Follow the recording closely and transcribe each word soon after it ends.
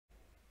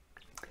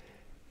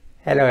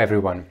Hello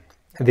everyone,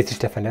 this is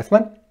Stefan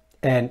Lessmann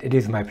and it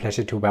is my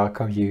pleasure to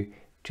welcome you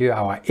to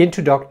our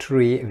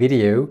introductory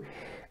video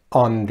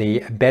on the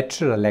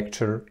bachelor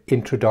lecture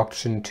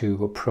Introduction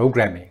to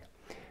Programming,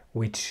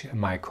 which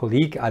my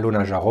colleague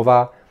Alona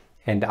Jarova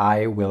and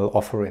I will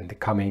offer in the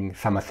coming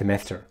summer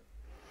semester.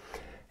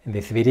 In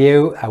this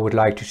video I would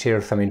like to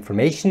share some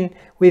information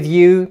with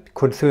you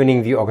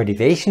concerning the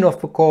organization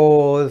of the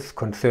course,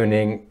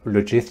 concerning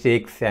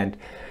logistics and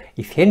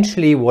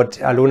essentially what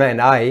Alona and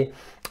I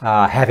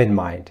have in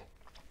mind.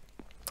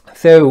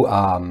 So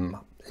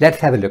let's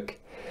have a look.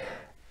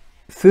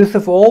 First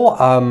of all,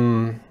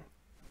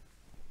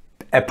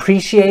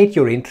 appreciate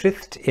your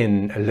interest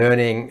in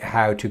learning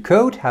how to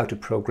code, how to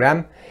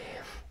program.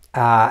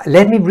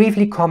 Let me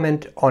briefly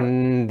comment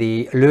on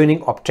the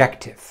learning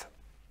objective,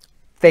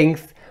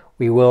 things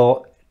we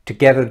will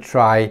together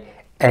try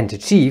and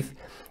achieve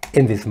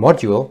in this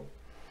module.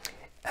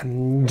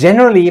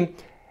 Generally,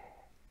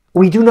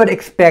 we do not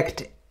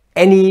expect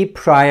any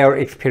prior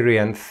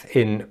experience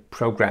in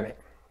programming.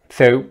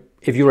 So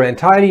if you're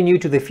entirely new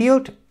to the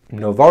field,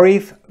 no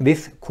worries,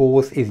 this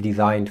course is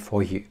designed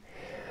for you.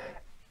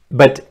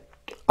 But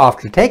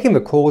after taking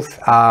the course,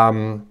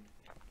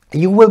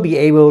 you will be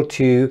able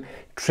to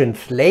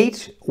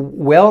translate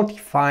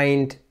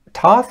well-defined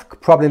task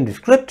problem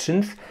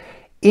descriptions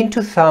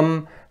into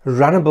some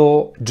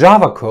runnable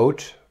Java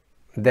code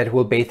that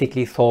will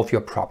basically solve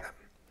your problem.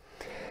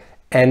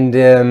 And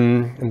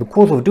in the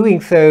course of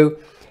doing so,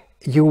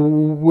 you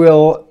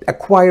will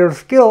acquire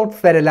skills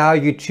that allow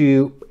you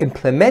to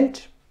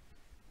implement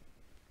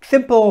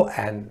simple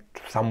and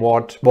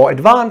somewhat more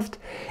advanced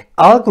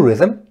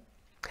algorithm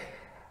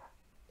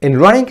in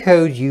running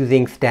code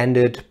using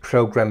standard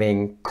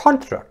programming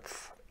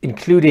constructs,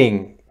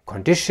 including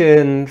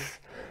conditions,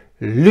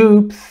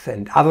 loops,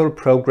 and other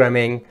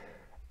programming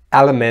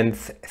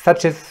elements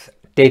such as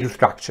data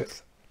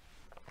structures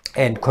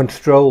and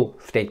control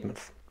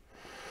statements.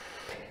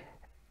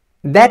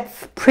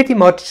 That's pretty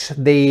much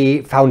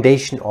the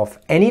foundation of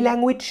any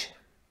language.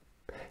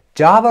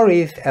 Java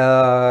is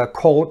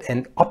called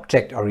an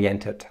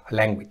object-oriented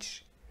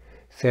language.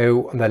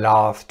 So the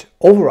last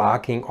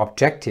overarching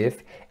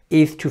objective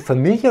is to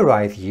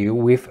familiarize you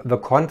with the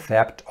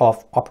concept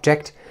of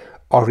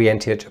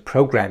object-oriented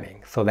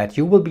programming so that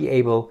you will be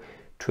able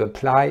to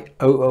apply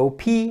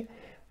OOP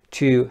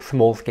to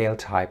small-scale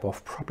type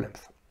of problems.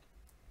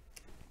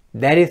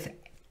 That is,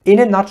 in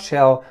a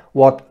nutshell,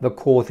 what the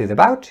course is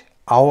about.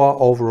 Our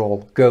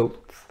overall goals.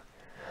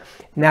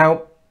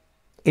 Now,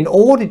 in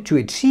order to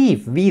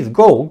achieve these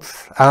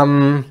goals,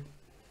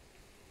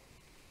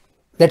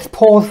 let's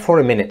pause for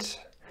a minute.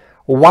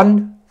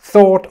 One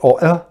thought or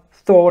a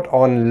thought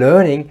on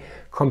learning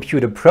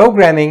computer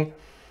programming.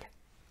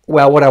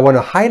 Well, what I want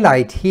to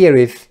highlight here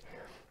is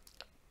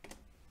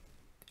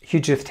you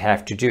just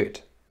have to do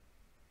it.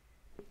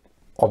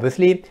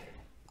 Obviously,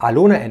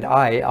 Alona and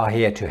I are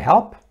here to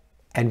help,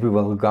 and we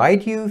will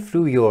guide you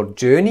through your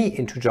journey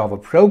into Java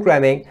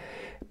programming.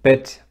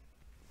 But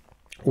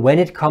when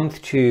it comes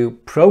to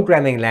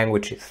programming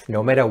languages,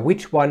 no matter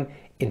which one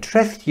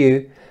interests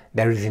you,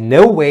 there is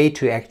no way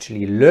to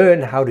actually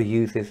learn how to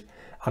use it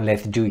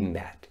unless doing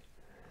that.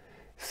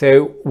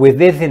 So with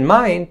this in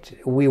mind,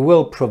 we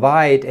will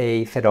provide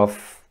a set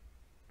of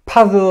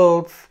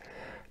puzzles,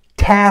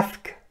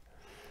 tasks,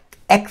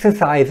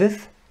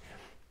 exercises,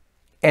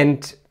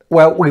 and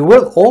well, we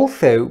will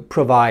also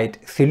provide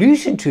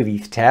solutions to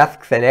these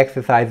tasks and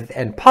exercises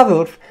and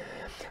puzzles,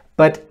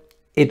 but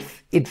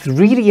it's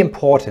really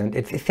important,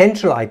 it's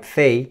essential, I'd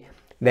say,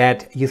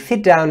 that you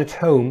sit down at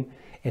home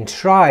and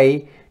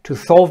try to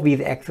solve these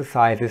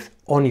exercises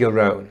on your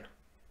own.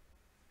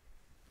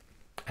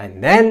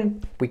 And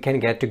then we can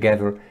get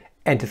together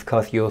and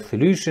discuss your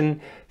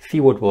solution, see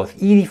what was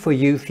easy for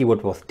you, see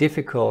what was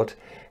difficult.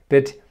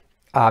 But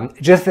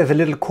just as a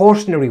little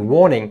cautionary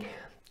warning,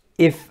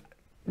 if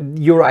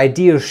your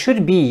idea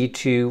should be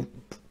to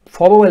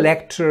follow a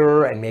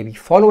lecture and maybe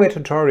follow a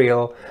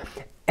tutorial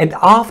and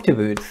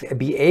afterwards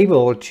be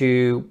able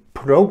to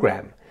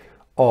program,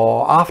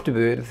 or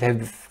afterwards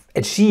have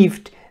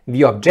achieved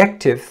the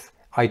objectives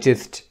I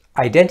just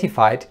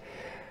identified,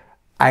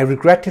 I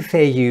regret to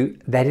say you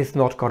that is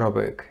not gonna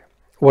work.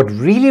 What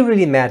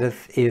really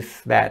matters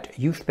is that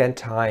you spend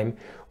time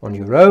on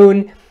your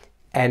own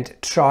and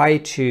try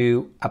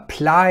to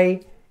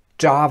apply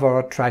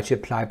Java, try to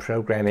apply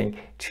programming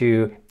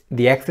to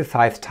the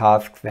exercise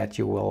tasks that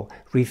you will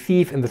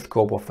receive in the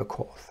scope of the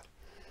course.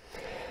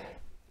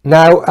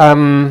 Now,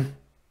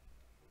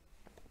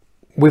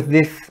 with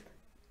this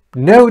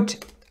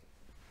note,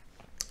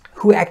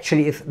 who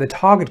actually is the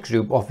target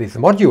group of this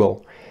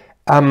module?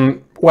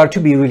 Well, to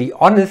be really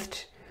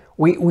honest,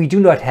 we do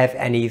not have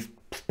any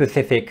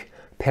specific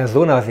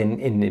personas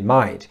in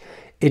mind.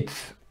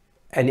 It's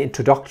an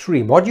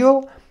introductory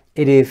module.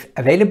 It is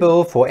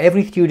available for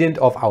every student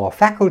of our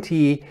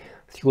faculty,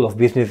 School of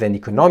Business and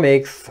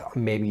Economics,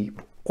 maybe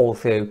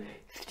also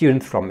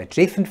students from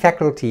adjacent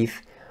faculties.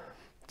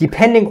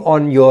 Depending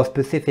on your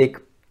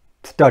specific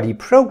study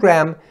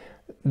program,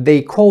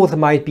 the course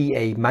might be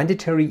a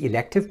mandatory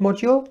elective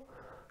module,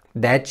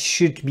 That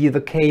should be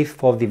the case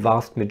for the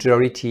vast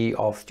majority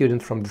of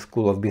students from the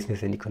School of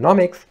Business and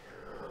Economics.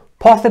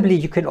 Possibly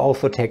you can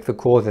also take the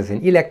course as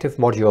an elective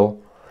module.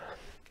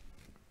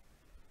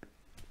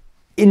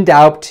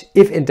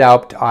 If in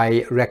doubt,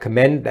 I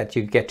recommend that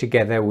you get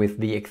together with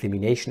the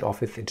examination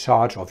office in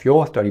charge of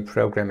your study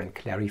program and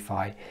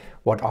clarify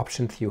what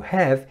options you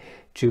have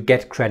to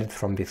get credits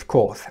from this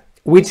course,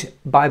 which,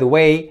 by the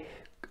way,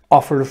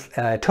 offers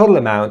a total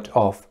amount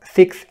of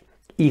 6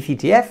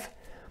 ECTS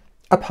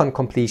upon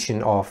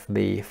completion of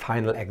the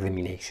final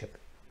examination.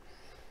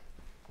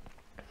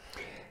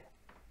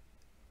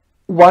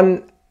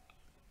 One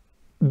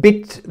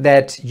bit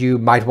that you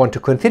might want to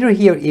consider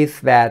here is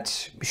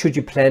that should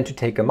you plan to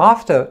take a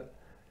master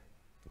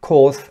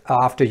course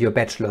after your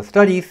bachelor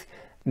studies,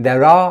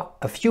 there are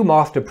a few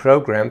master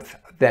programs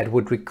that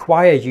would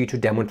require you to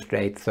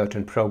demonstrate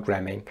certain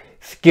programming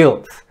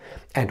skills.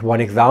 And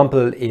one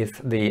example is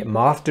the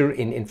Master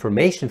in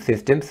Information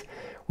Systems,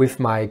 with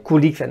my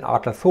colleagues in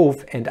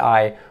Adlershof and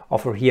I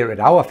offer here at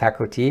our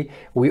faculty.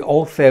 We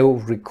also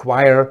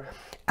require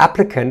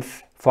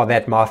applicants for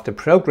that master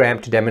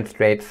program to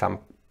demonstrate some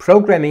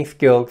programming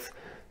skills.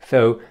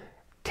 So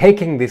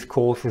taking this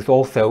course is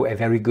also a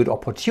very good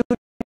opportunity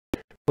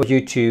for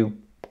you to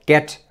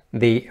get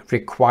the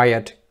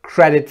required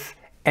credits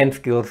and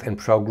skills in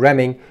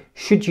programming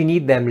should you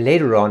need them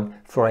later on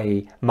for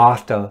a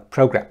master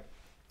program,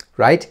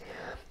 right?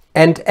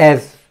 And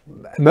as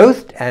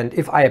most, and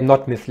if I am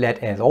not misled,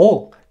 as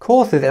all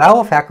courses at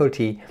our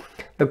faculty,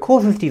 the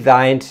course is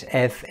designed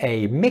as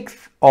a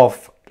mix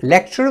of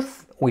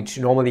lectures, which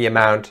normally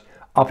amount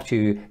up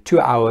to 2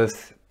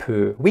 hours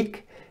per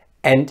week,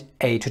 and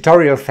a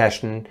tutorial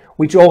session,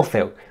 which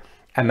also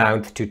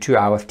amounts to 2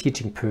 hours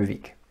teaching per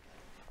week.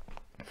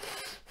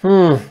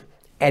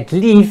 At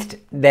least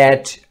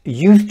that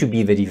used to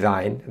be the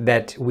design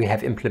that we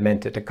have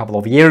implemented a couple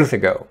of years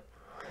ago.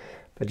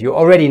 But you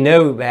already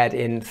know that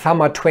in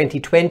summer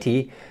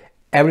 2020,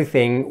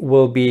 everything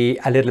will be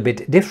a little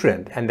bit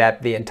different, and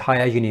that the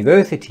entire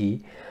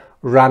university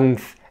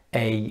runs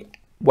a,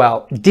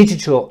 well,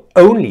 digital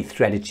only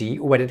strategy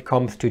when it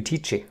comes to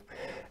teaching.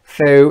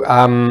 So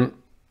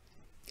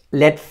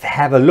let's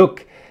have a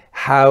look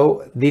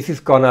how this is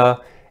gonna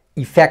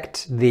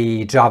affect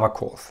the Java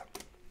course.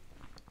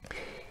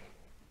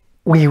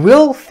 We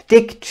will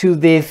stick to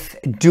this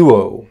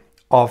duo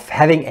of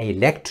having a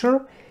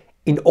lecture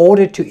in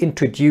order to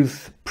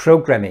introduce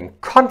programming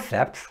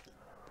concepts,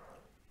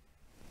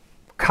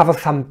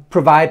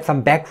 provide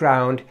some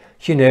background,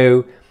 you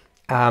know,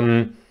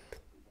 and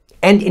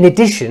in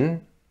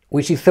addition,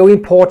 which is so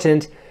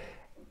important,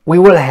 we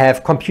will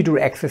have computer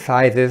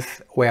exercises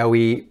where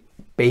we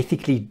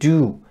basically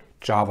do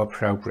Java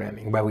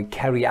programming, where we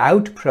carry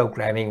out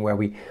programming, where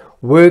we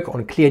work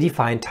on clear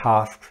defined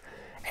tasks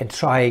and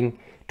trying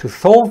to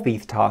solve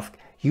these tasks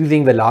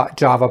using the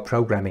Java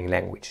programming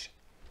language.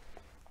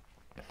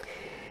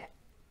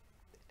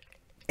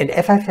 And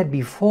as I said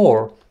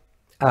before,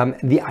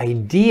 the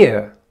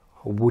idea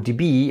would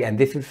be, and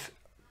this is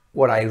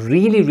what I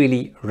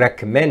really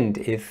recommend,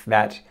 is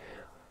that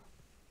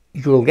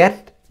you'll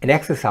get an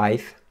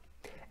exercise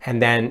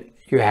and then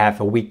you have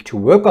a week to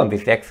work on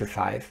this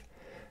exercise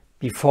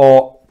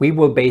before we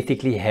will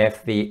basically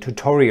have the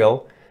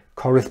tutorial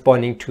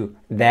corresponding to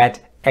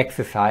that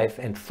exercise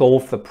and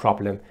solve the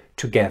problem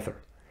together.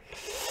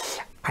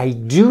 I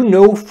do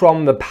know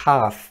from the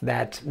past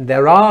that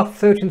there are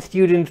certain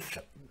students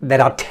that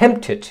are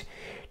tempted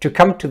to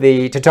come to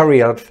the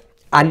tutorials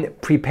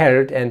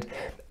unprepared, and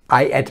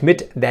I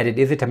admit that it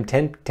is a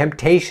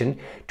temptation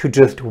to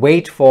just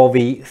wait for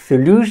the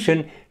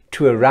solution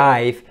to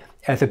arrive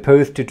as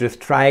opposed to just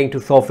trying to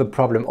solve the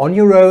problem on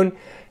your own.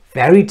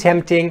 Very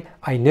tempting,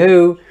 I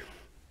know,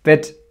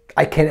 but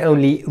I can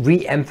only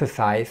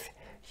re-emphasize,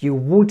 you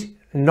would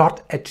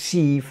not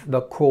achieve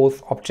the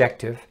course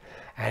objective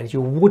and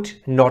you would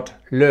not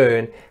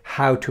learn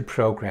how to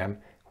program,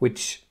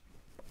 which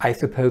I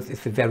suppose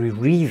is the very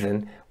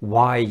reason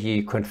why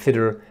you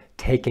consider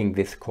taking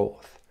this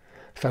course.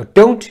 So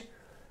don't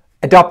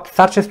adopt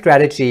such a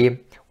strategy.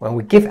 When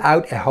we give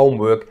out a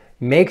homework,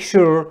 make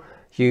sure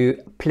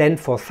you plan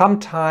for some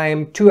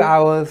time, 2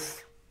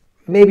 hours,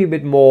 maybe a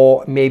bit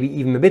more, maybe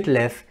even a bit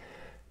less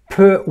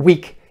per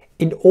week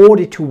in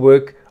order to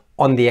work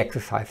on the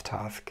exercise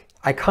task.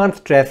 I can't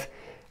stress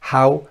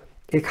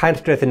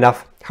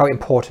enough how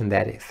important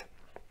that is.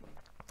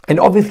 And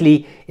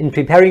obviously, in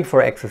preparing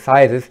for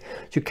exercises,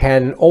 you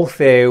can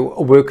also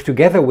work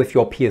together with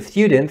your peer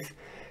students,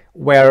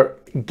 where,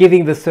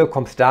 given the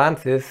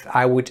circumstances,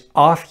 I would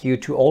ask you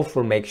to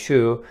also make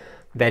sure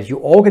that you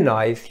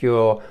organize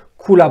your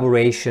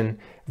collaboration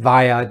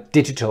via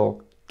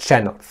digital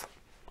channels.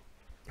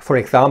 For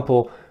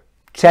example,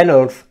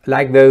 channels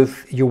like those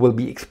you will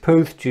be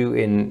exposed to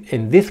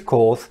in this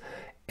course,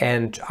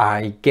 and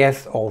I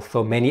guess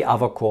also many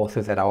other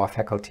courses at our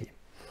faculty.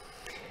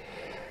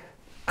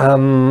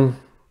 There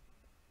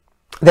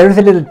is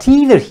a little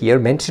teaser here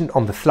mentioned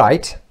on the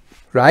slide,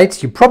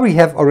 right? You probably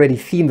have already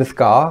seen the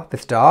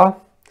star.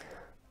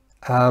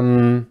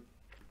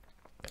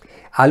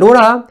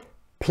 Alora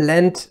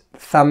planned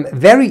some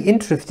very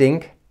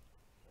interesting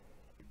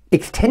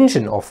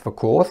extension of the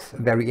course,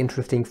 very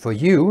interesting for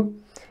you.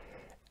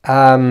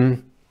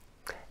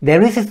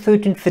 There is a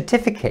certain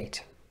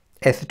certificate,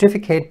 a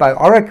certificate by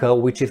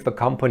Oracle, which is the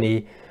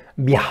company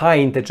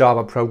behind the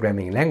Java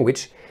programming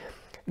language,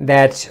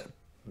 that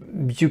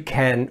you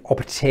can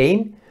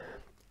obtain,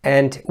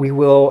 and we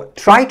will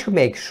try to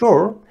make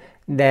sure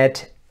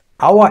that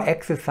our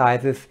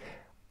exercises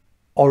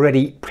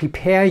already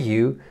prepare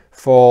you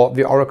for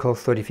the Oracle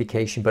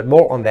certification, but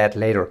more on that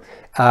later.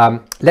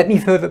 Let me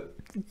further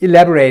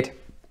elaborate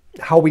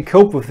how we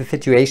cope with the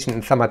situation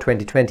in summer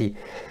 2020.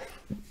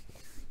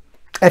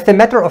 As a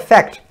matter of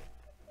fact,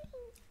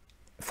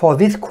 for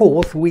this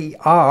course we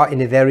are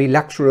in a very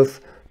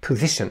luxurious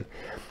position,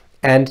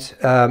 and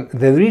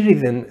the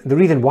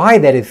reason why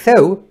that is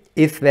so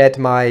is that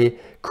my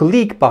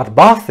colleague Bart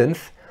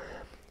Barsens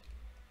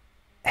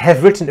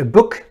has written a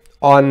book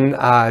on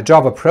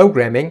Java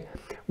programming,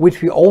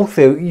 which we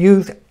also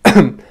use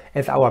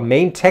as our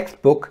main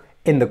textbook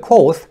in the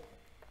course.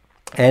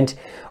 And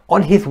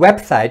on his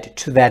website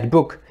to that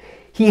book,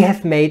 he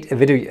has made a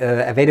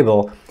video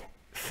available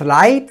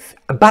slides,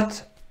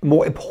 but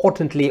more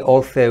importantly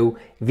also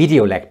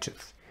video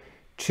lectures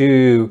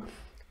to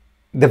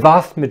the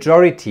vast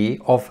majority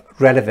of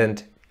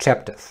relevant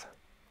chapters.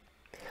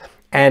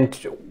 And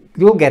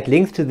you'll get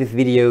links to these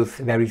videos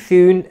very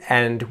soon,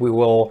 and we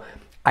will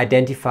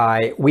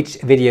identify which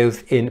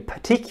videos in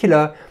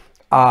particular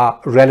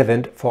are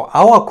relevant for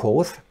our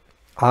course.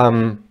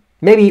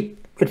 Maybe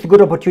it's a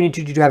good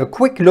opportunity to have a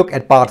quick look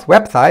at Bart's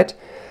website.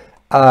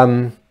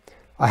 I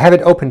have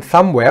it open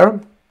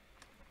somewhere.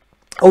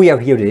 Oh yeah,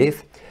 here it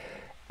is.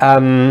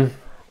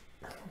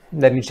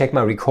 Let me check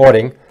my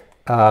recording.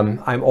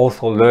 I'm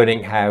also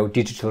learning how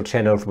digital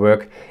channels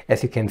work,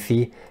 as you can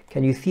see.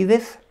 Can you see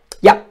this?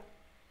 Yeah.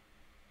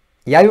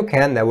 Yeah, you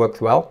can. That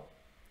works well.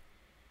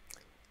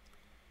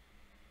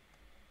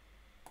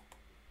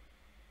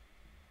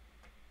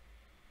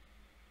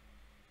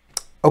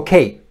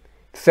 Okay,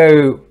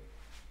 so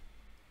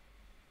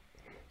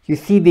you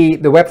see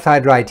the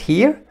website right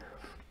here.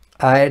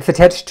 It's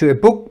attached to a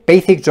book,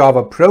 Basic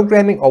Java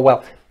Programming, or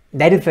well,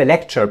 that is a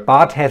lecture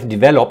Bart has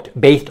developed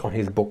based on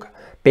his book,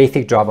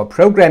 Basic Java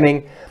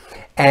Programming.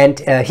 And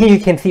here you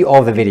can see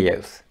all the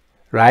videos,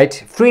 right?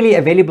 Freely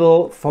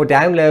available for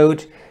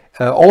download,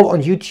 all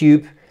on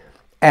YouTube.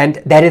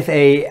 And that is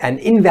an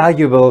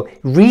invaluable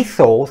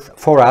resource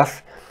for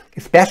us,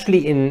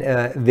 especially in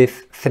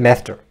this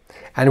semester.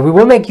 And we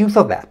will make use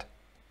of that,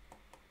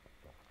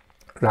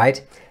 right?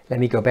 Let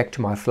me go back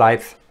to my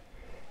slides.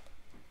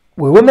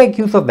 We will make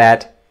use of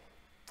that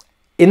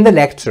in the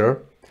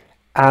lecture.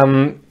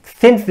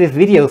 Since these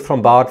videos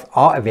from Bart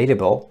are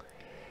available,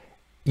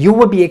 you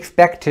will be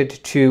expected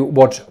to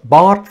watch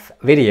Bart's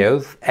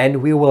videos,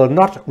 and we will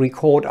not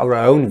record our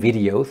own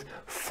videos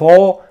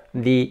for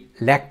the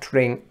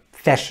lecturing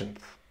sessions.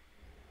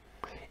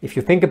 If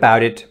you think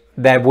about it,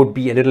 that would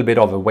be a little bit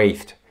of a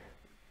waste.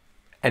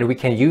 And we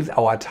can use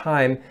our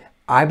time,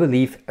 I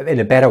believe, in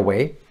a better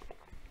way,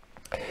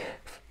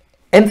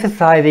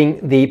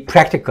 emphasizing the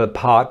practical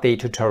part, the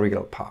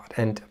tutorial part.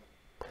 And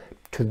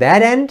to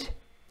that end,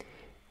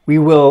 we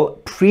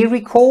will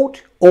pre-record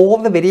all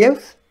the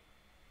videos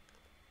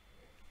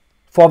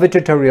for the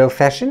tutorial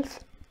sessions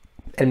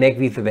and make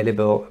these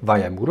available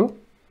via Moodle.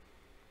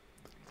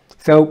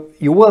 So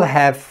you will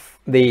have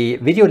the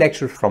video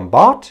lectures from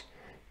Bart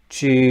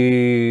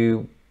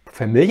to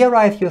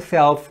familiarize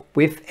yourself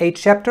with a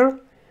chapter.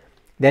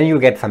 Then you'll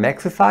get some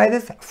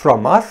exercises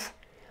from us.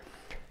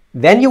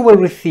 Then you will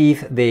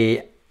receive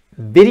the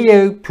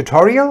video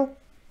tutorial,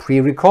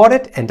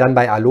 pre-recorded and done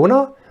by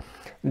Alona,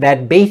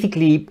 that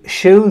basically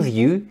shows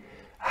you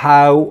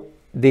how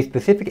the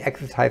specific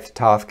exercise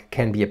task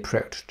can be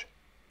approached.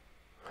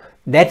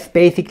 That's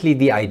basically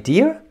the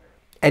idea.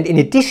 And in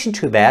addition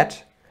to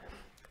that,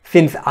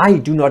 since I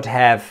do not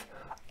have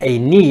a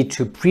need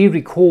to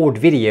pre-record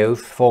videos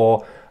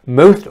for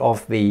most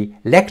of the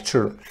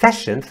lecture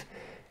sessions,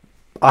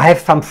 I have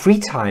some free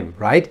time,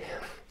 right?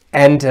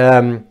 And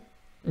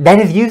that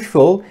is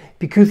useful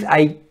because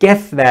I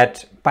guess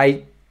that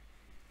by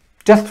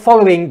just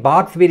following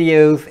Bart's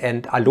videos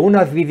and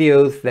Alona's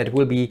videos that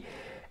will be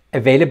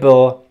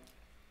available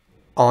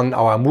on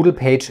our Moodle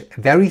page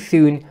very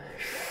soon,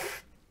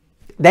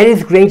 that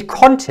is great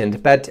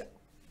content, but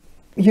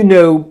you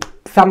know,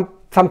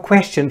 some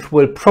questions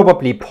will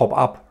probably pop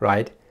up,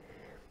 right?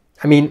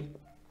 I mean,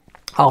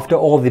 after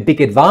all, the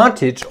big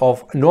advantage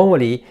of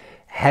normally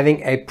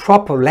having a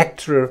proper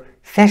lecture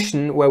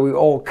session where we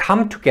all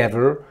come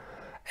together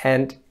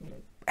and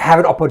have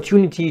an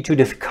opportunity to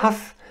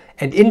discuss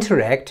and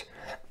interact,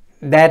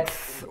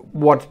 that's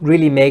what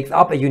really makes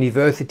up a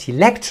university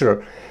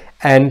lecture.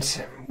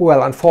 And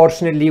well,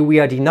 unfortunately, we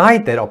are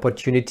denied that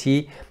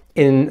opportunity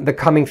in the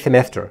coming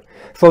semester.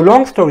 So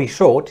long story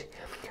short,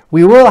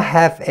 we will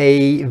have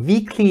a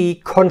weekly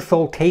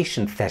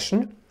consultation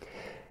session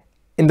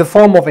in the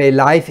form of a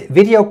live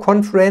video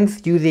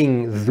conference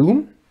using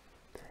Zoom.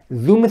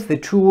 Zoom is the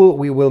tool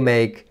we will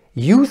make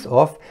use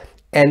of,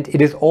 and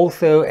it is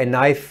also a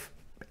nice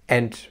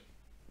and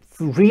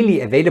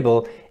really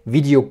available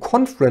video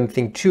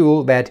conferencing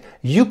tool that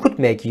you could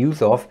make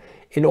use of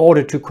in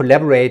order to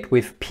collaborate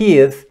with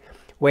peers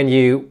when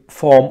you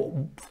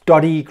form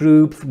study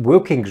groups,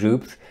 working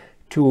groups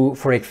to,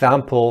 for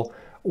example,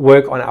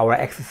 work on our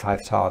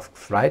exercise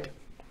tasks, right?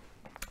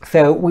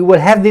 So we will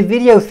have the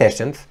video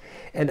sessions,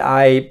 and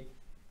I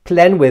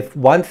plan with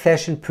one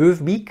session per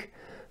week,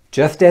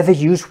 just as a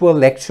usual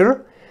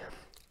lecture,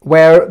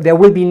 where there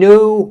will be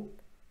no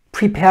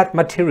prepared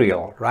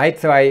material, right?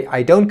 So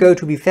I don't go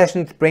to these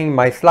sessions, bring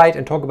my slide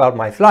and talk about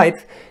my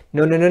slides.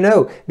 No.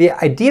 The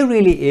idea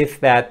really is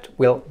that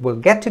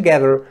we'll get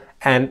together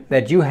and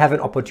that you have an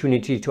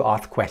opportunity to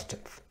ask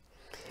questions.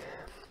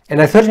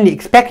 And I certainly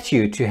expect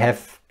you to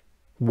have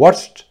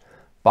watched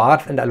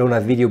Bart and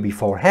Alona's video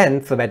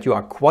beforehand so that you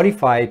are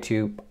qualified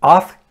to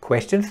ask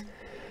questions.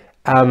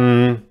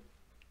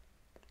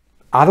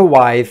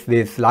 Otherwise,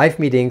 these live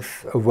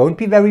meetings won't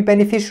be very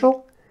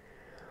beneficial.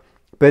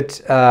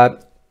 But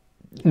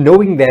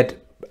knowing that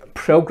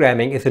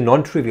programming is a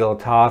non-trivial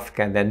task,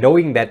 and then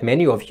knowing that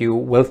many of you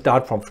will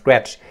start from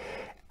scratch,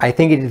 I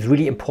think it is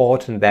really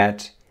important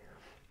that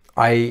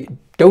I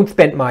don't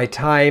spend my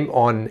time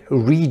on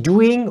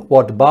redoing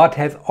what Bart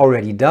has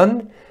already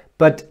done,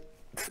 but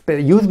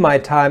use my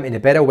time in a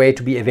better way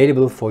to be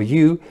available for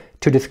you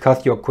to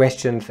discuss your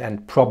questions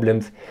and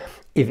problems,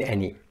 if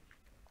any.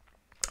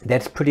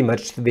 That's pretty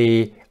much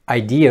the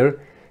idea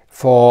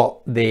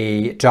for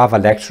the Java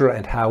lecture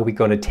and how we're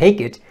going to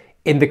take it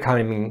in the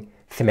coming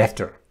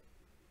semester.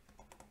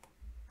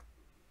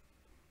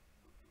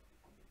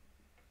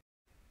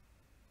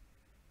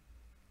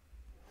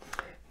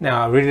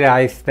 Now I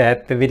realized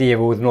that the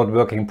video was not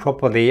working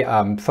properly.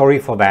 Sorry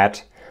for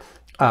that.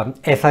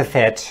 As I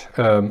said,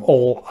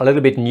 all a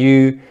little bit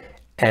new,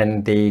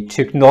 and the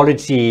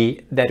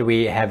technology that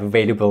we have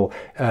available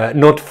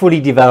not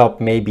fully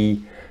developed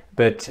maybe,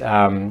 but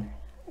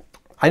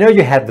I know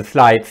you had the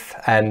slides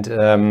and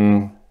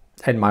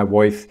my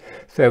voice,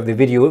 so the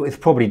video is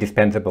probably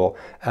dispensable.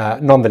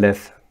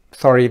 Nonetheless,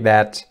 sorry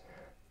that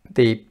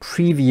the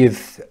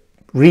previous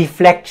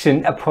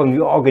reflection upon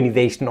the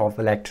organization of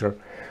the lecture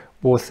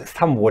was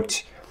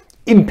somewhat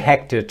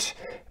impacted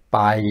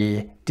by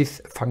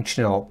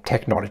dysfunctional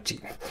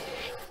technology.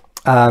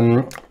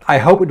 I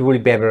hope it will be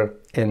better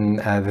in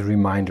the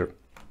reminder.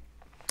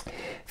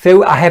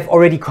 So I have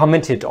already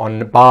commented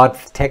on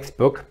Bart's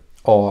textbook,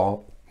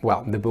 or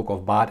well, the book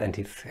of Bart and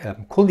his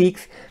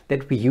colleagues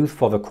that we use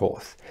for the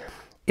course.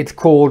 It's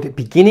called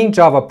Beginning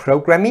Java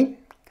Programming,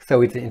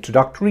 so it's an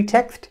introductory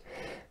text.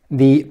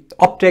 The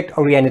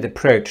object-oriented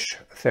approach,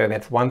 so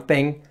that's one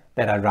thing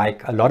that I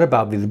like a lot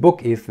about this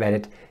book, is that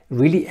it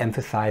really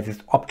emphasizes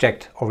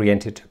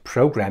object-oriented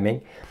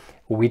programming,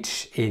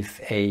 which is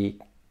a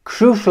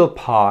crucial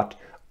part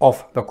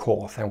of the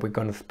course, and we're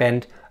going to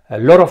spend a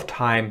lot of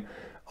time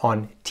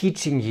on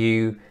teaching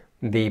you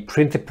the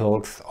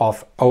principles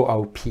of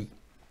OOP.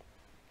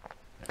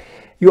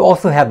 You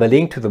also have a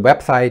link to the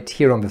website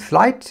here on the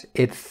slide.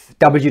 It's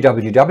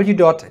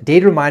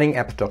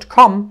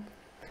www.dataminingapps.com.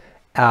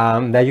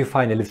 There you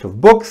find a list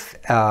of books,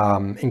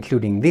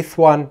 including this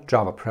one,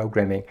 Java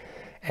Programming,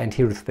 and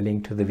here is the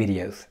link to the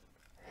videos.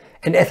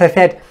 And as I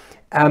said,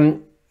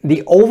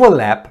 the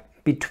overlap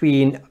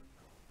between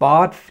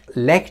Bart's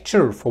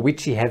lecture, for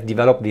which he has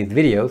developed these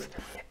videos,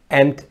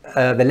 and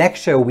the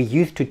lecture we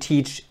used to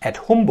teach at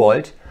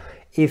Humboldt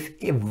is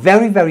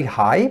very, very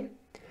high.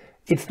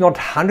 It's not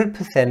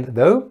 100%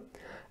 though.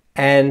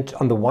 And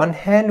on the one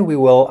hand, we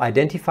will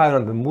identify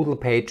on the Moodle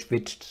page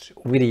which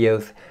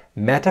videos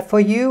matter for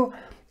you,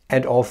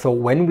 and also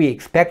when we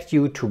expect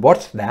you to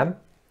watch them.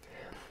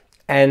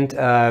 And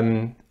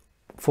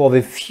for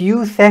the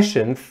few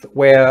sessions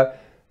where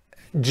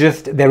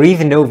just there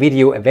is no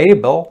video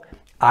available,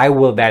 I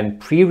will then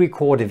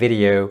pre-record a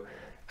video.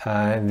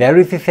 There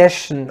is a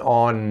session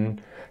on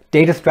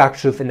data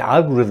structures and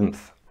algorithms,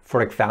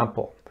 for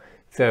example.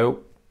 So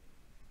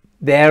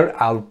there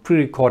I'll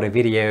pre-record a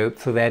video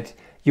so that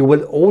you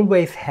will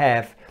always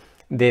have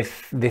this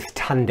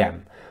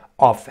tandem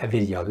of a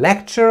video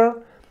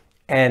lecture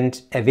and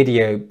a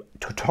video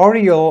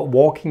tutorial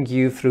walking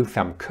you through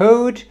some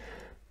code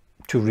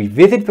to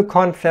revisit the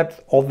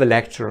concepts of the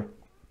lecture,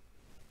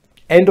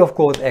 and of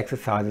course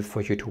exercises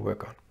for you to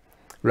work on,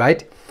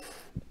 right?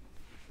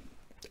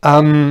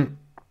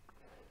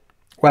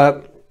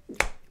 Well,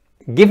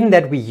 given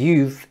that we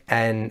use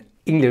an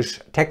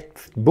English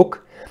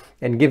textbook,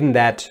 and given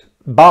that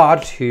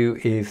Bart, who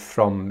is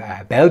from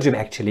Belgium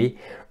actually,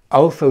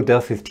 also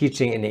does his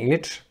teaching in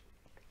English,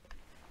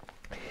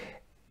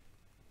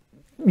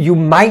 you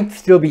might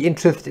still be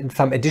interested in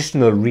some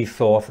additional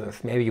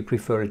resources. Maybe you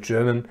prefer a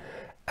German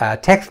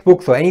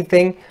textbooks or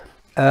anything.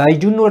 I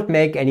do not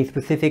make any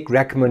specific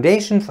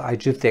recommendations. I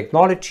just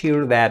acknowledge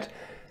here that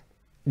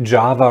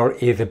Java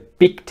is a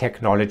big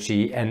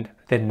technology, and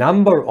the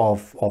number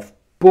of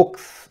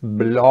books,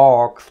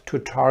 blogs,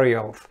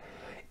 tutorials,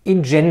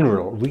 in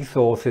general,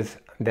 resources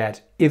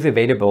that is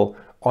available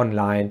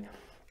online,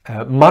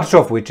 much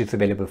of which is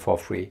available for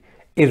free,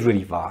 is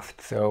really vast.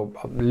 So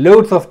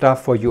loads of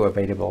stuff for you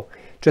available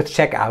Just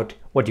check out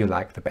what you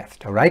like the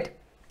best, all right?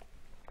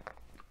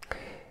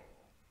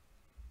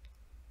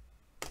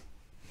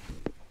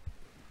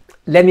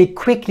 Let me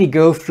quickly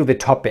go through the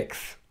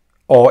topics,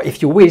 or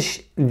if you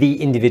wish,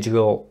 the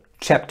individual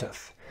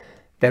chapters.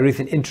 There is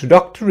an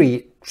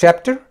introductory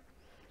chapter,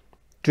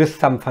 just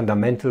some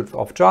fundamentals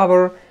of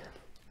Java.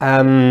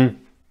 And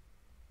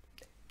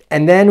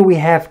then we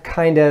have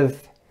kind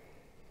of,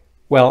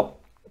 well,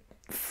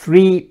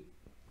 three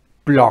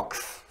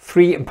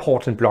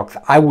important blocks,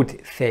 I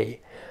would say.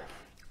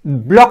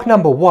 Block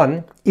number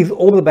one is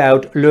all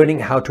about learning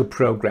how to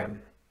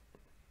program.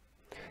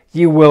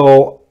 You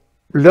will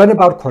learn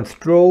about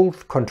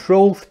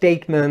control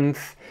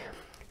statements,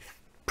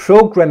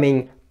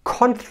 programming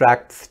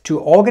contracts to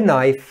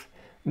organize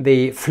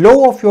the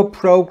flow of your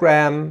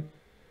program,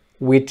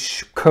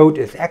 which code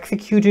is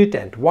executed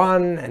and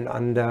run, and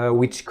under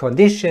which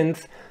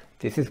conditions.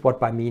 This is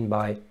what I mean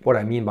by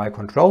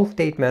control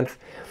statements.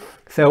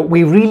 So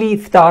we really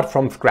start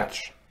from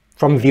scratch,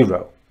 from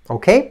zero.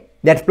 Okay,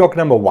 that's block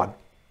number one.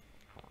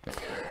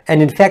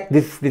 And in fact,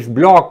 this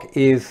block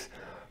is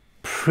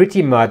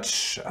pretty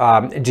much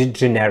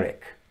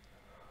generic.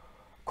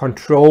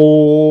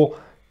 Control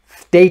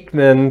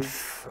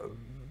statements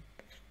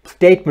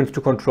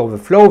to control the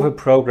flow of a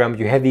program.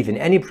 You have these in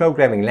any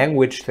programming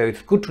language, so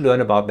it's good to learn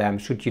about them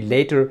should you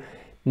later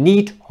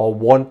need or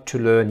want to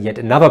learn yet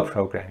another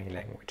programming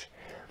language.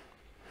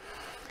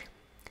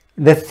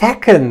 The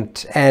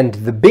second and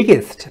the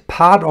biggest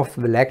part of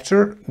the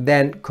lecture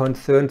then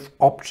concerns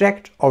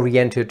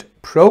object-oriented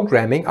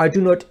programming. I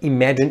do not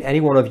imagine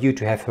any one of you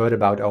to have heard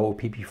about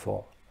OOP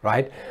before,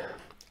 right?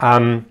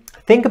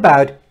 Think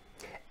about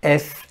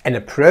as an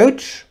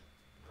approach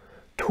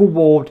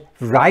toward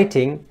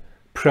writing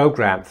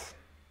programs,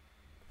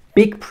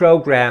 big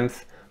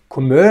programs,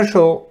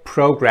 commercial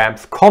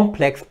programs,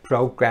 complex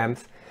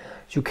programs.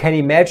 You can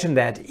imagine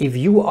that if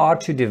you are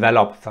to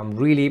develop some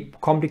really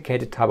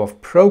complicated type of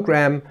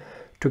program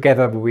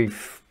together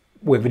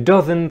with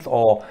dozens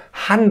or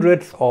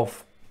hundreds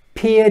of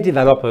peer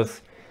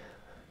developers,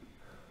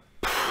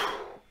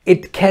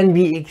 it can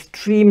be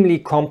extremely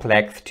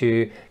complex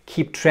to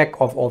keep track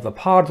of all the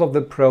parts of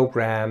the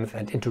programs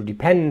and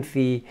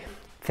interdependency,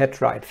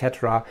 etc.,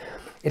 etc.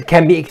 It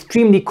can be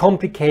extremely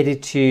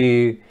complicated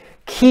to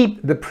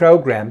keep the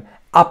program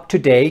up to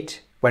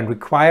date when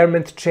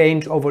requirements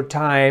change over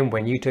time,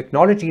 when new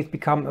technologies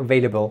become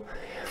available.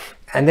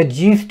 And that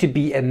used to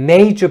be a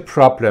major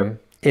problem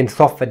in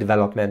software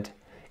development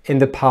in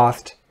the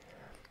past.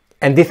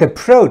 And this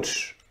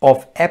approach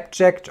of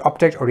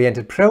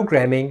object-oriented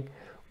programming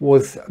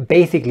was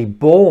basically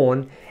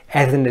born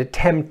as an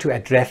attempt to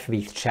address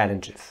these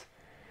challenges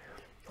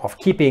of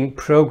keeping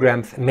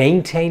programs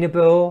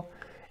maintainable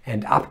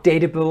and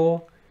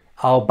updatable,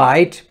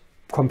 albeit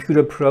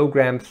computer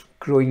programs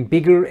growing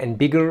bigger and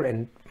bigger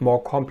and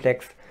more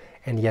complex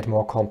and yet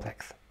more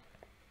complex.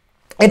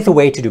 It's a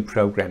way to do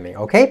programming,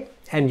 okay?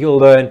 And you'll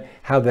learn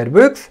how that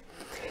works.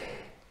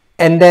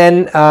 And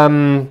then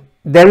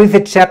there is a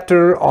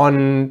chapter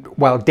on,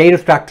 well, data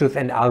structures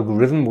and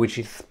algorithm, which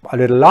is a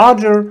little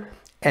larger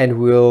and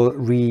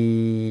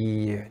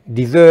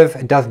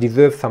does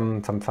deserve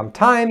some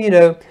time, you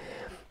know.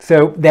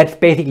 So that's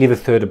basically the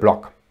third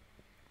block.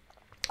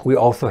 We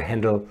also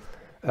handle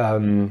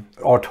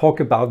or talk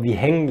about the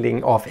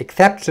handling of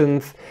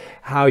exceptions,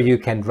 how you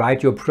can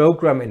write your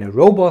program in a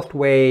robust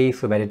way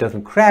so that it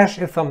doesn't crash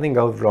if something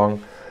goes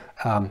wrong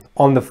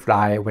on the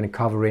fly when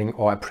covering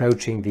or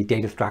approaching the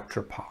data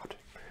structure part.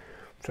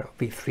 So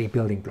these three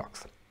building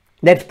blocks.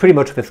 That's pretty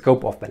much the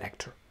scope of the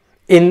lecture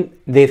in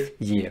this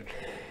year.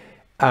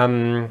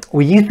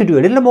 We used to do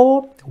a little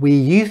more. We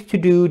used to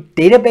do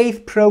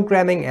database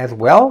programming as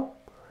well,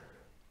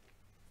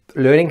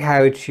 learning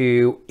how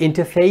to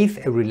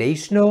interface a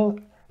relational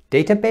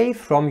database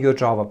from your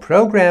Java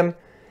program.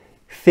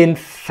 Since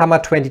summer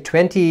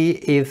 2020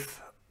 is,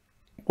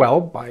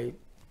 well, by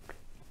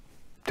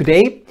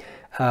today,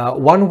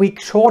 1 week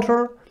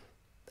shorter,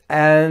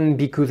 and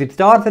because it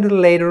starts a little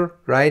later,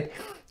 right,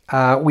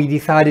 we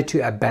decided to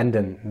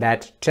abandon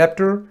that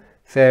chapter.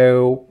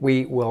 So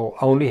we will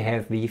only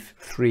have these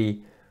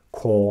three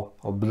core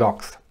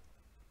blocks.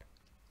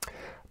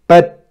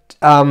 But,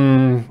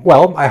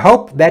 well, I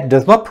hope that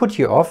does not put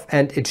you off,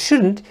 and it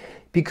shouldn't,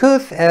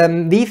 because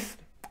these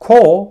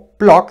core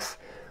blocks,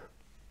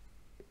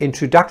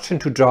 introduction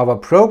to Java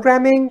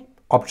programming,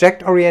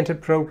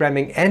 object-oriented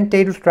programming, and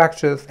data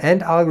structures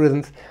and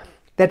algorithms,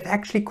 that's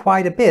actually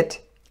quite a bit.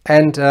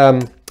 And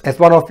as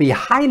one of the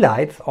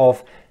highlights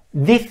of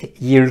this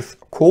year's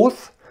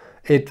course,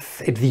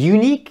 it's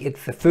unique,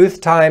 it's a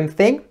first-time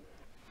thing.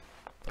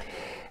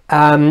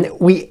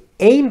 We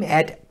aim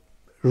at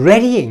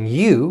readying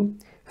you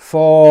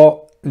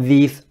for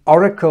these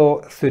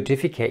Oracle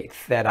certificates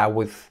that I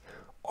was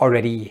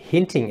already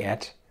hinting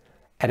at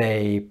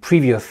a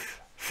previous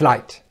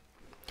slide.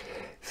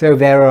 So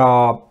there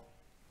are,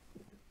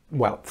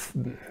 well,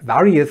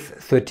 various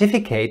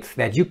certificates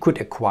that you could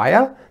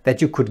acquire,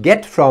 that you could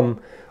get from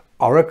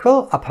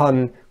Oracle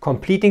upon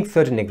completing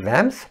certain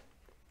exams.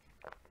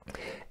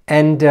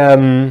 And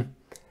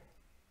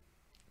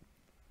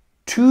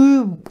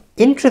two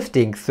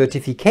interesting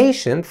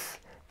certifications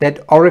that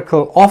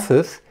Oracle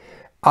offers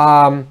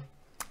are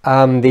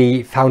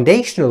the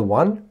foundational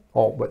one,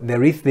 or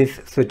there is this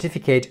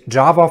certificate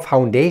Java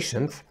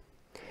Foundations,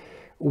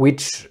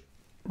 which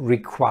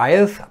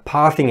requires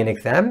passing an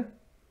exam,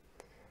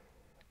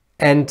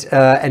 and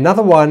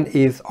another one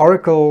is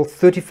Oracle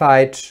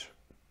Certified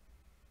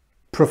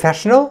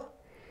Professional,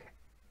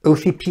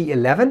 OCP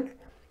 11,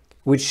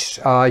 which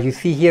you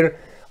see here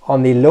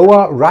on the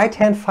lower right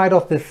hand side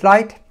of the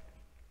slide.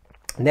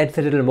 That's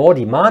a little more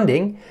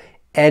demanding,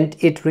 and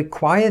it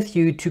requires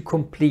you to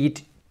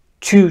complete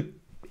 2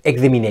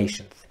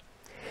 examinations.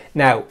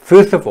 Now,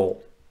 first of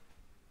all,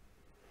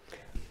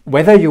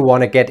 whether you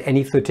want to get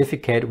any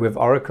certificate with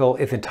Oracle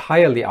is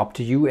entirely up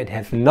to you and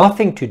has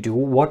nothing to do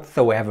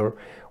whatsoever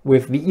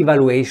with the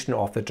evaluation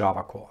of the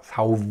Java course.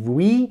 How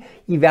we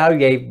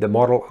evaluate the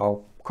model,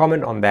 I'll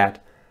comment on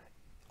that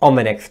on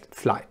the next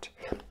slide.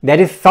 That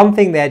is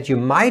something that you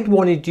might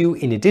want to do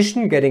in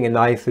addition, getting a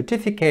nice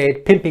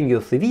certificate, pimping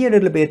your CV a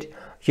little bit,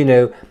 you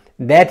know,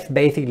 that's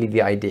basically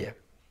the idea.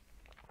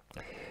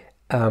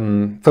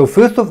 So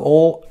first of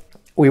all,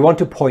 we want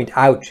to point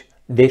out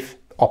this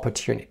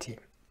opportunity.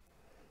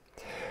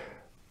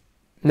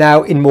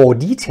 Now, in more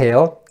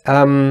detail,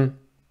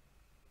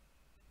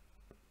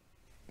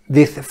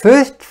 this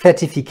first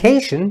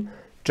certification,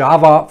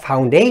 Java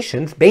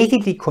Foundations,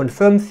 basically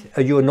confirms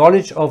your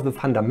knowledge of the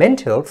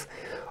fundamentals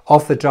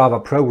of the Java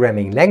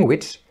programming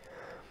language.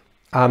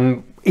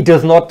 It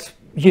does not,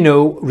 you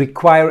know,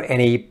 require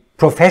any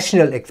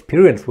professional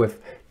experience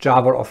with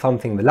Java or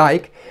something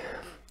like.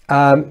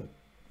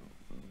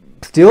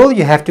 Still,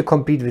 you have to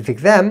complete this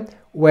exam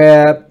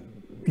where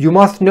you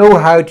must know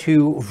how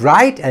to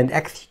write and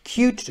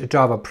execute a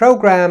Java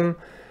program,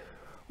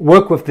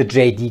 work with the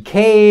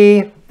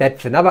JDK,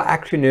 that's another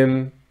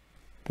acronym.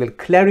 We'll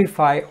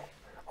clarify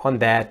on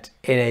that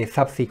in a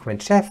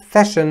subsequent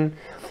session.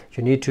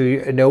 You need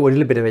to know a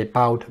little bit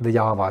about the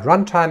Java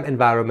runtime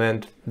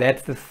environment.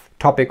 That's the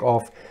topic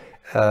of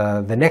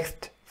the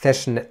next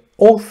session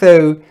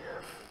also.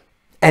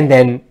 And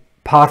then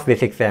pass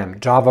this exam,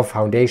 Java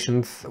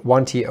Foundations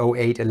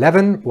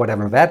 1T0811,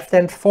 whatever that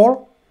stands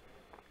for.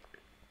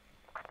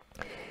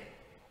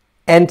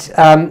 And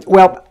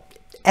well,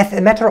 as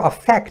a matter of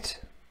fact,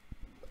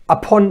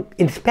 upon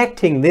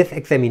inspecting this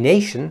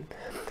examination,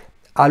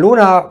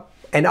 Alona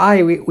and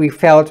I, we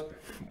felt,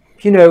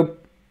 you know,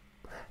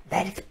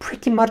 that is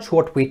pretty much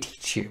what we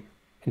teach you.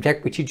 In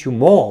fact, we teach you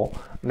more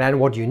than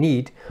what you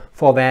need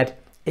for that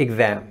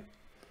exam.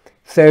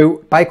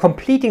 So by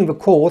completing the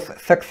course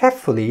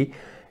successfully,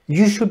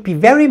 you should be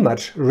very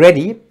much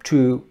ready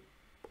to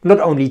not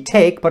only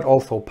take but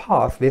also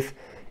pass this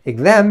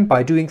exam.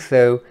 By doing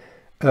so,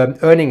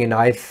 earning a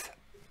nice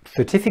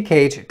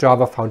certificate,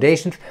 Java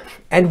Foundations,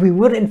 and we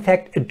will in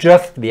fact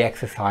adjust the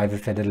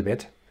exercises a little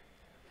bit.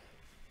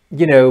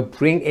 You know,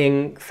 bring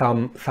in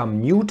some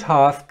new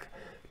tasks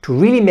to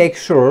really make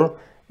sure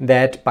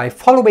that by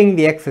following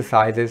the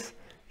exercises,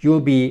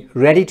 you'll be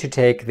ready to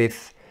take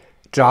this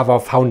Java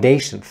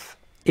Foundations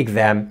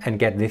exam and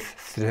get this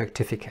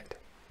certificate.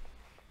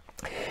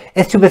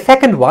 As to the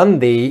second one,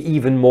 the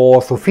even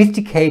more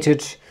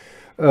sophisticated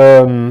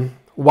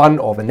one,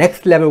 or the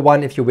next level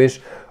one if you wish,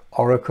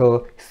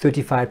 Oracle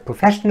Certified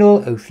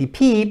Professional,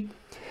 OCP,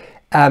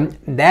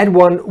 that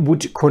one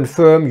would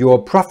confirm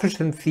your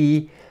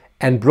proficiency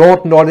and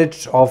broad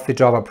knowledge of the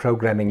Java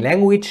programming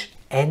language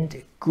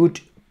and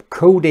good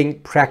coding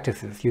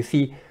practices. You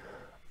see,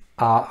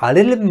 a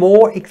little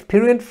more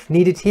experience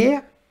needed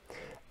here,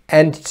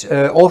 and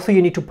also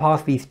you need to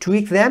pass these 2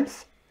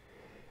 exams,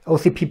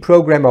 OCP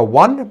Programmer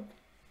 1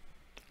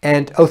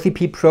 and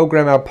OCP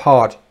Programmer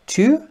Part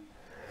 2.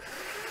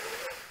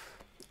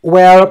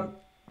 Well,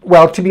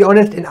 to be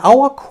honest, in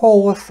our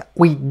course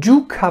we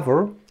do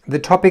cover the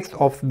topics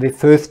of the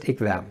first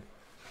exam.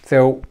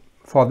 So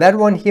for that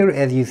one here,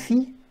 as you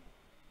see,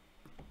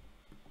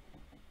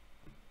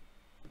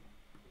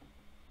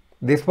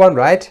 this one,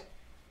 right?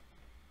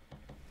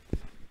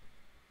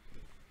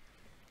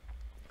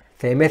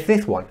 Same as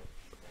this one.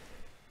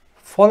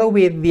 Follow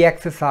with the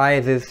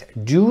exercises,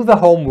 do the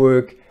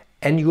homework,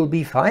 and you'll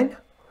be fine.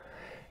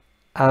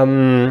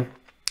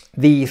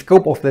 The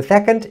scope of the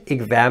second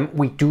exam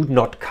we do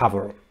not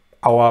cover.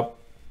 Our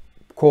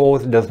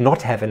course does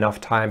not have enough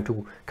time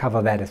to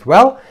cover that as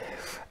well.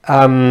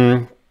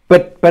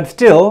 But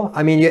still,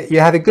 I mean, you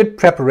have a good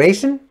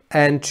preparation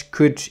and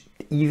could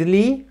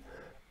easily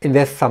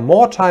invest some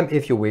more time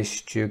if you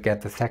wish to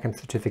get the second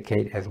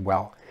certificate as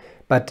well.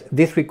 But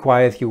this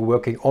requires you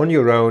working on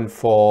your own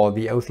for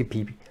the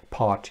OCP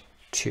Part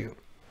 2.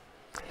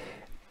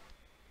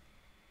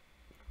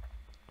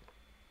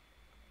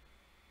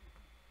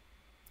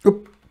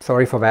 Oops,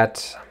 sorry for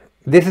that.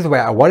 This is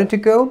where I wanted to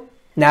go.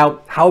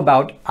 Now, how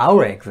about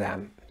our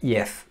exam?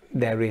 Yes,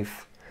 there is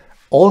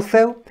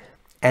also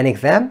an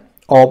exam,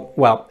 or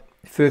well,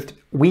 first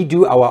we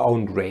do our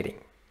own grading.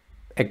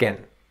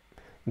 Again,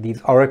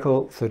 these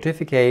Oracle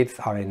certificates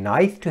are a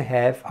nice to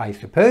have, I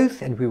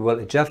suppose, and we will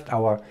adjust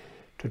our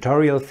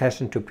tutorial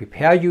session to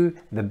prepare you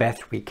the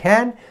best we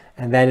can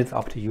and then it's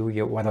up to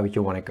you whether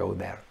you want to go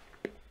there.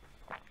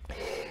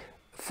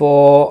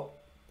 For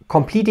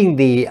completing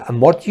the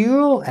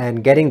module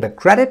and getting the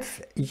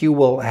credits, you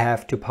will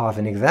have to pass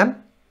an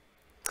exam,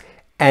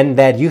 and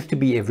that used to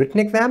be a written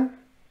exam,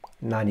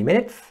 90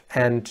 minutes,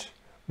 and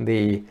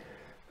the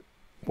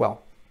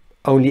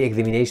only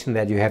examination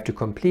that you have to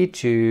complete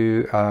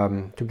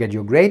to get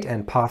your grade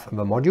and pass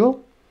the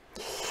module.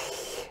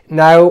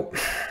 Now,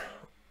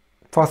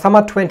 for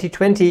summer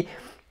 2020,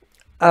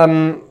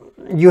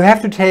 you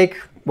have to take,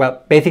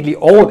 well, basically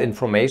all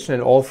information,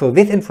 and also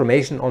this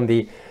information on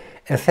the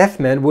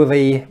assessment with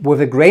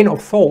a grain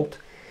of salt.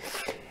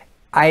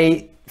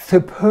 I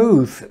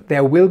suppose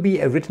there will be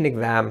a written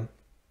exam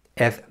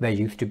as there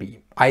used to be.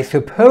 I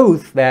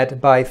suppose that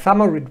by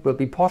summer it will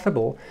be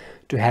possible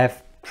to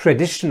have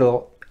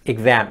traditional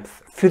exams,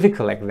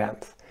 physical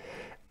exams.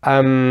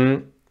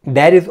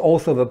 That is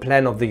also the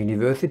plan of the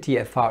university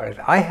as far as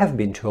I have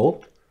been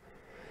told.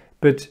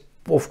 But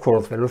of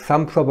course, there is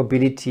some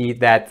probability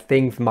that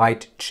things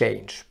might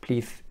change.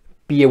 Please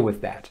bear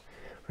with that,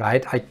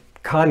 right? I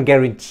can't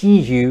guarantee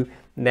you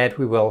that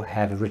we will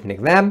have a written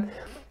exam.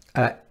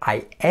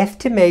 I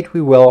estimate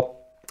we will,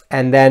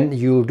 and then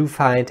you'll do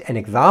find an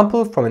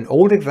example from an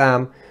old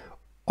exam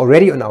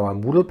already on our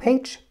Moodle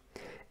page.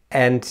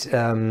 And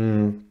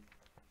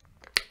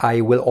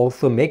I will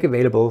also make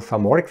available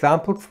some more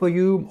examples for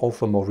you,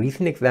 also more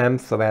recent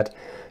exams, so that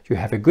you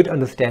have a good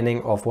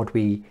understanding of what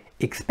we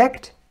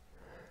expect.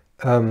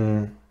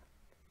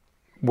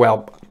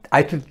 Well,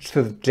 I should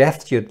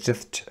suggest you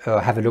just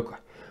have a look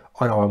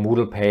on our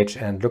Moodle page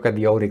and look at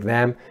the old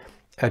exam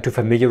to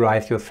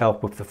familiarize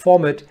yourself with the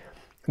format.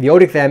 The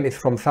old exam is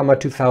from summer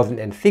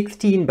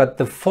 2016, but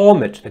the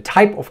format, the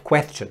type of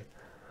question,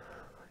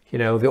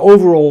 the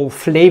overall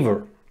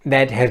flavor,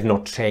 that has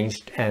not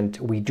changed, and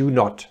we do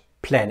not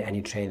plan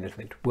any changes.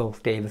 It will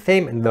stay the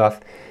same, and thus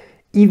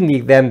even the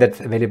exam that's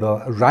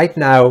available right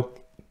now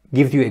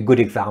gives you a good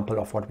example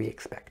of what we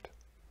expect.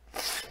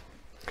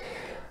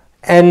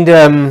 And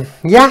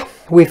yeah,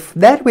 with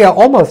that we are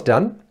almost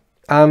done.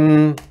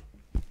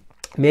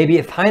 Maybe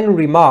a final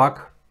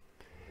remark: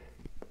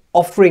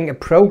 offering a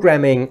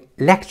programming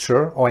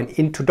lecture or an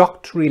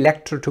introductory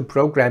lecture to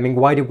programming.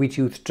 Why did we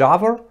choose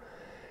Java?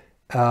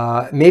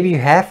 Maybe you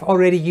have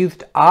already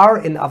used R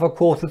in other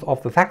courses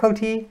of the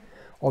faculty,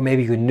 or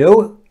maybe you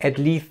know at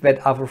least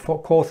that other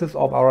courses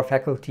of our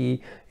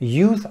faculty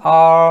use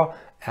R.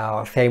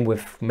 Same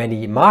with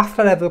many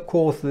master level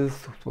courses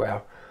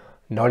where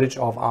knowledge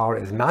of R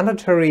is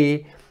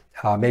mandatory.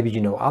 Maybe you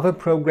know other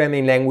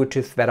programming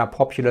languages that are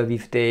popular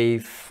these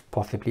days,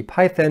 possibly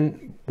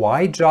Python.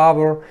 Why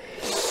Java?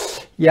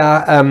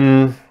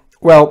 Yeah,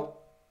 well,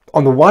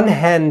 on the one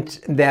hand,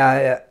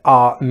 there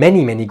are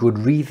many good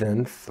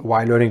reasons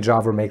why learning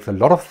Java makes a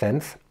lot of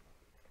sense.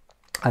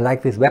 I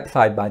like this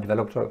website by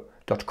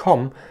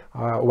developer.com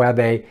where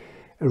they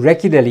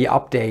regularly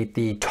update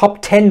the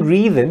top 10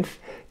 reasons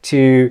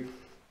to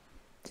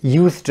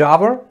use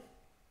Java.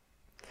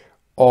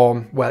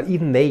 Or, well,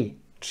 even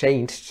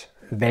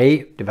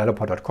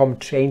developer.com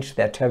changed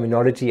their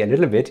terminology a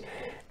little bit.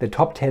 The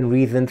top 10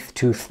 reasons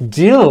to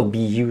still be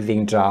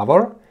using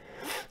Java.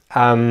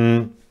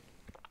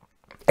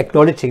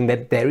 Acknowledging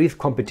that there is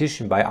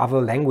competition by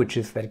other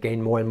languages that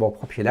gain more and more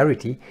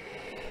popularity.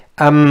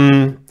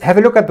 Have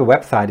a look at the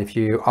website if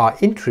you are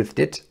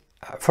interested.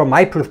 From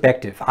my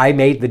perspective, I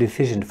made the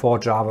decision for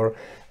Java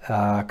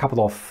a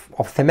couple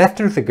of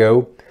semesters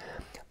ago.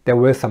 There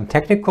were some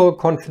technical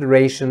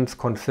considerations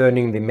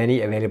concerning the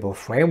many available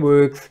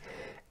frameworks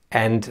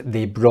and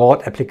the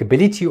broad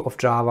applicability of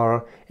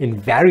Java in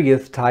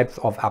various types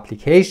of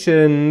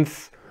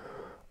applications.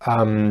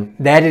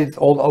 That it's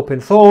all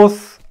open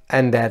source,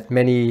 and that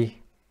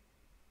many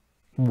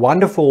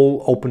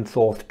wonderful open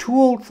source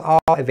tools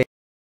are available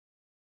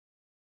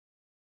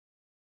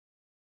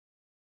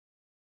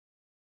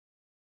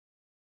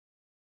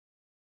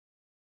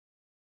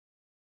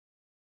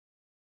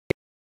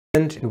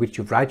in which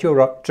you write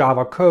your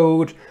Java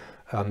code,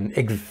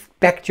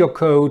 inspect your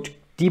code,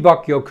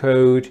 debug your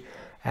code,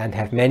 and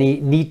have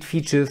many neat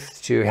features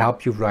to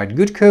help you write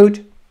good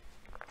code.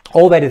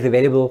 All that is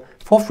available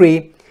for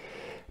free.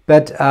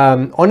 But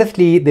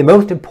honestly, the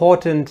most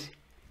important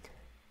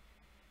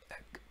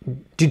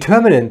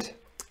determinant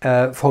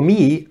for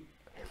me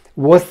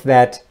was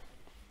that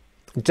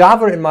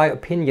Java, in my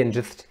opinion,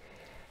 just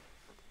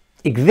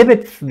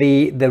exhibits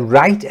the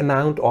right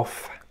amount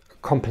of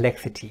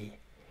complexity.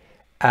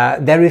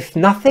 There is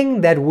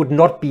nothing that would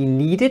not be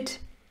needed,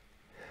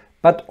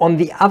 but on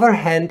the other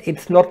hand,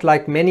 it's not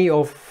like many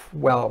of,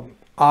 well,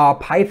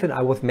 Python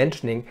I was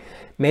mentioning,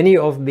 many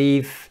of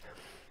these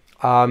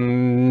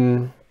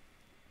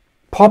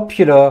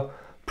popular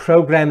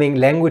programming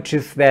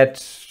languages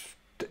that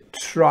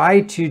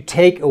try to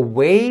take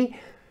away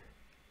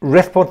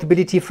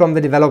responsibility from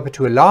the developer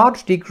to a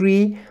large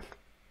degree.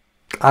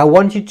 I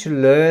want you to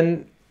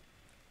learn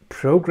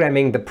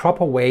programming the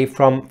proper way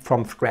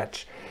from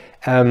scratch.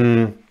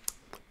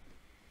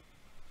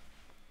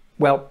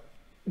 Well,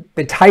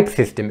 the type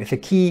system is a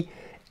key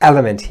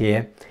element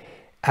here.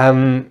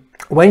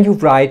 When you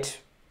write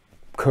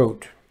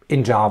code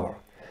in Java,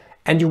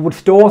 and you would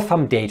store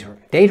some data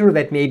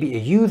that maybe a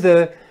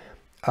user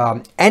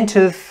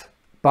enters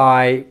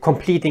by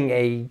completing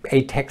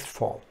a text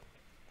form.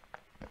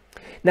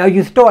 Now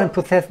you store and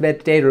process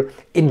that data.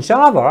 In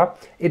Java,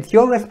 it's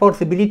your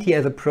responsibility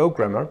as a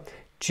programmer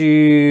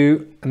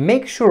to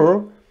make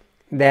sure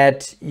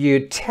that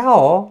you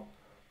tell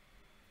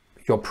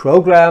your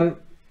program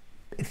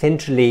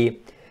essentially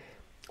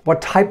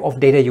what type of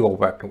data you are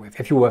working with.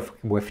 If you work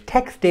with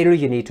text data,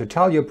 you need to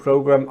tell your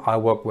program, I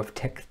work with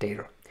text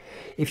data.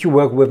 If you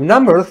work with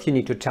numbers, you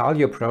need to tell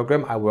your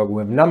program, I work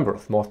with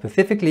numbers. More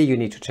specifically, you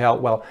need to tell,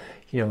 well,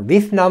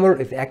 this number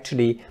is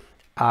actually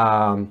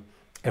a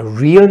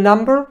real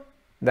number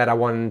that I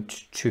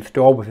want to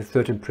store with a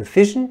certain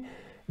precision,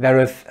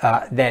 whereas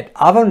that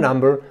other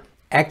number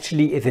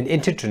actually is an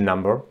integer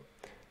number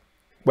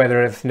where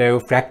there is no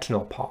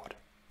fractional part.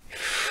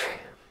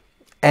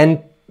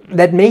 And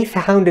that may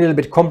sound a little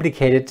bit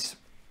complicated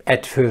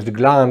at first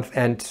glance,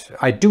 and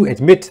I do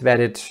admit that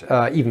it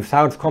even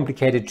sounds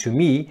complicated to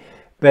me,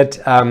 but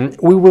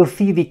we will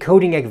see the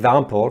coding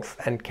examples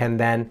and can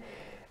then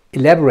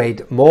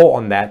elaborate more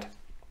on that.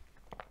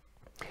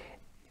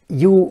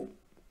 You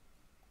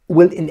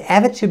will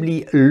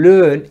inevitably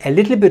learn a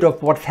little bit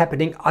of what's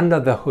happening under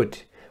the hood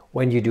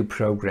when you do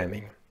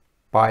programming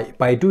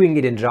by doing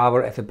it in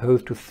Java as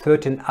opposed to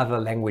certain other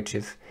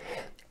languages.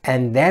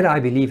 And that, I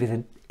believe,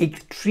 is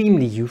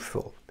extremely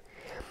useful.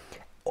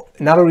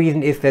 Another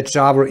reason is that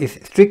Java is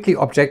strictly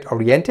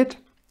object-oriented,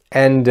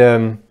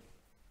 and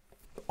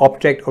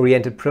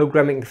object-oriented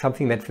programming is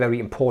something that's very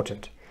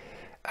important.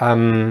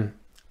 My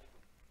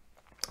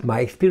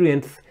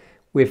experience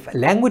with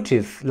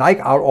languages like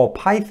R or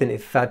Python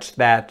is such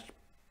that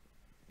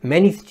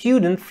many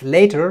students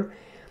later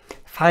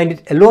find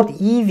it a lot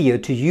easier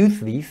to use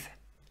these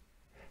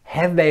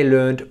have they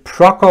learned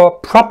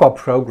proper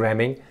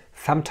programming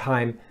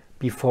sometime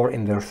before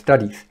in their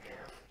studies.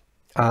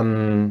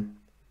 I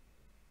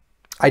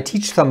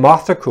teach some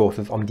master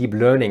courses on deep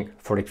learning,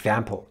 for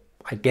example.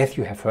 I guess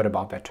you have heard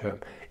about that term.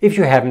 If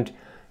you haven't,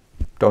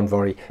 don't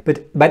worry.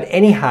 But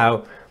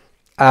anyhow,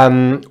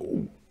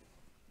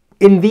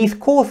 in these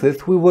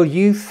courses, we will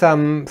use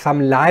some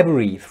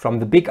libraries from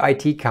the big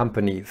IT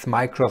companies,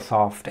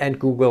 Microsoft and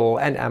Google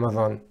and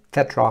Amazon,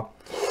 etc.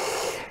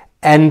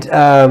 And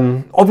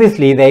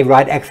obviously they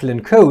write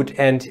excellent code,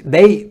 and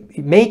they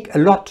make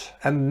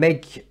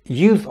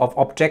use of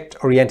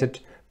object-oriented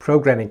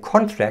programming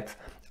constructs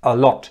a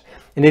lot.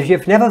 And if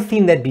you've never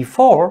seen that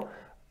before,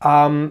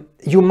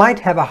 you might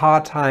have a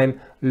hard time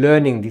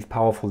learning these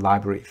powerful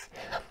libraries.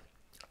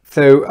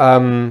 So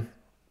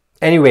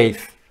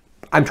anyways,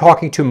 I'm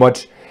talking too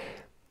much.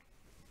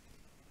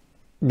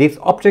 This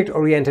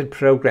object-oriented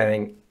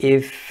programming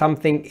is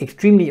something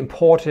extremely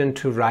important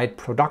to write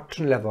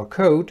production-level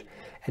code,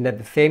 and at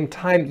the same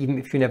time, even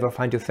if you never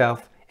find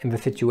yourself in the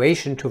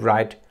situation to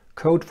write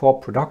code for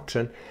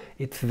production,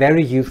 it's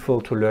very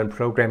useful to learn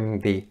programming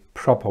the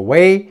proper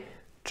way.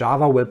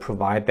 Java will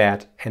provide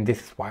that, and this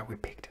is why we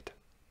picked it.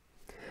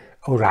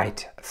 All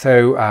right,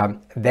 so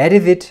that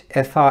is it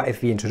as far as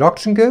the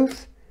introduction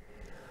goes.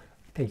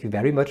 Thank you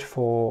very much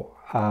for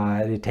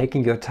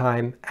taking your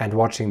time and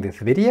watching these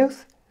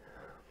videos.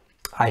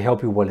 I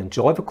hope you will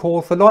enjoy the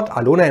course a lot.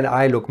 Alona and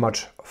I look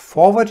much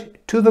forward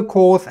to the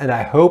course, and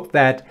I hope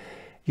that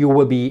you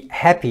will be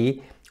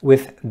happy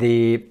with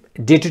the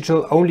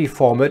digital-only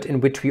format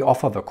in which we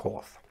offer the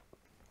course.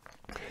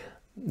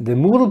 The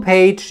Moodle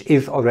page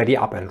is already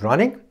up and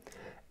running,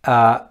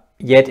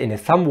 yet in a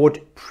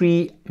somewhat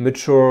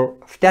premature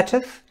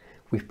status.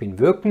 We've been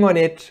working on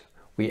it.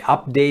 We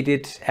update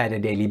it at a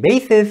daily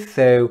basis,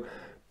 so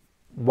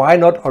why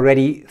not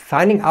already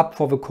signing up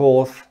for the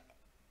course,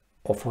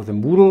 or for the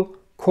Moodle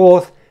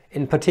course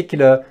in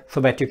particular, so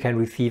that you can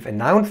receive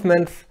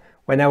announcements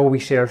whenever we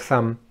share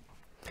some.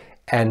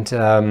 And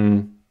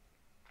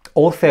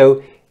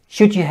also,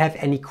 should you have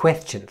any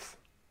questions,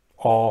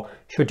 or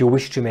should you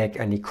wish to make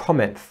any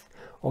comments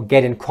or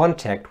get in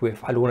contact with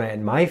Alona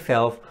and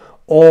myself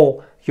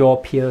or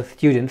your peer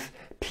students,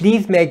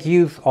 please make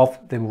use of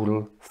the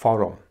Moodle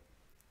forum.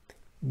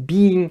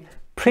 Being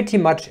pretty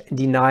much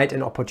denied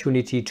an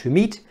opportunity to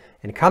meet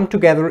and come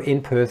together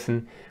in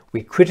person,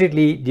 we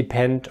critically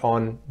depend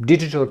on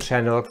digital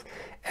channels,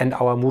 and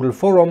our Moodle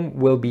forum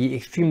will be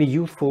extremely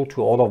useful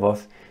to all of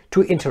us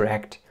to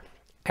interact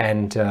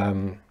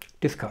and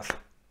discuss.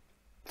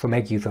 So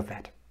make use of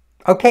that.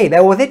 Okay,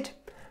 that was it.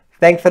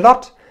 Thanks a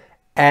lot,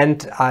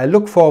 and I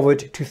look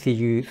forward to see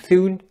you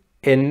soon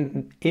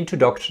in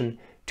Introduction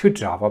to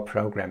Java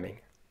Programming.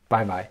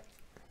 Bye bye.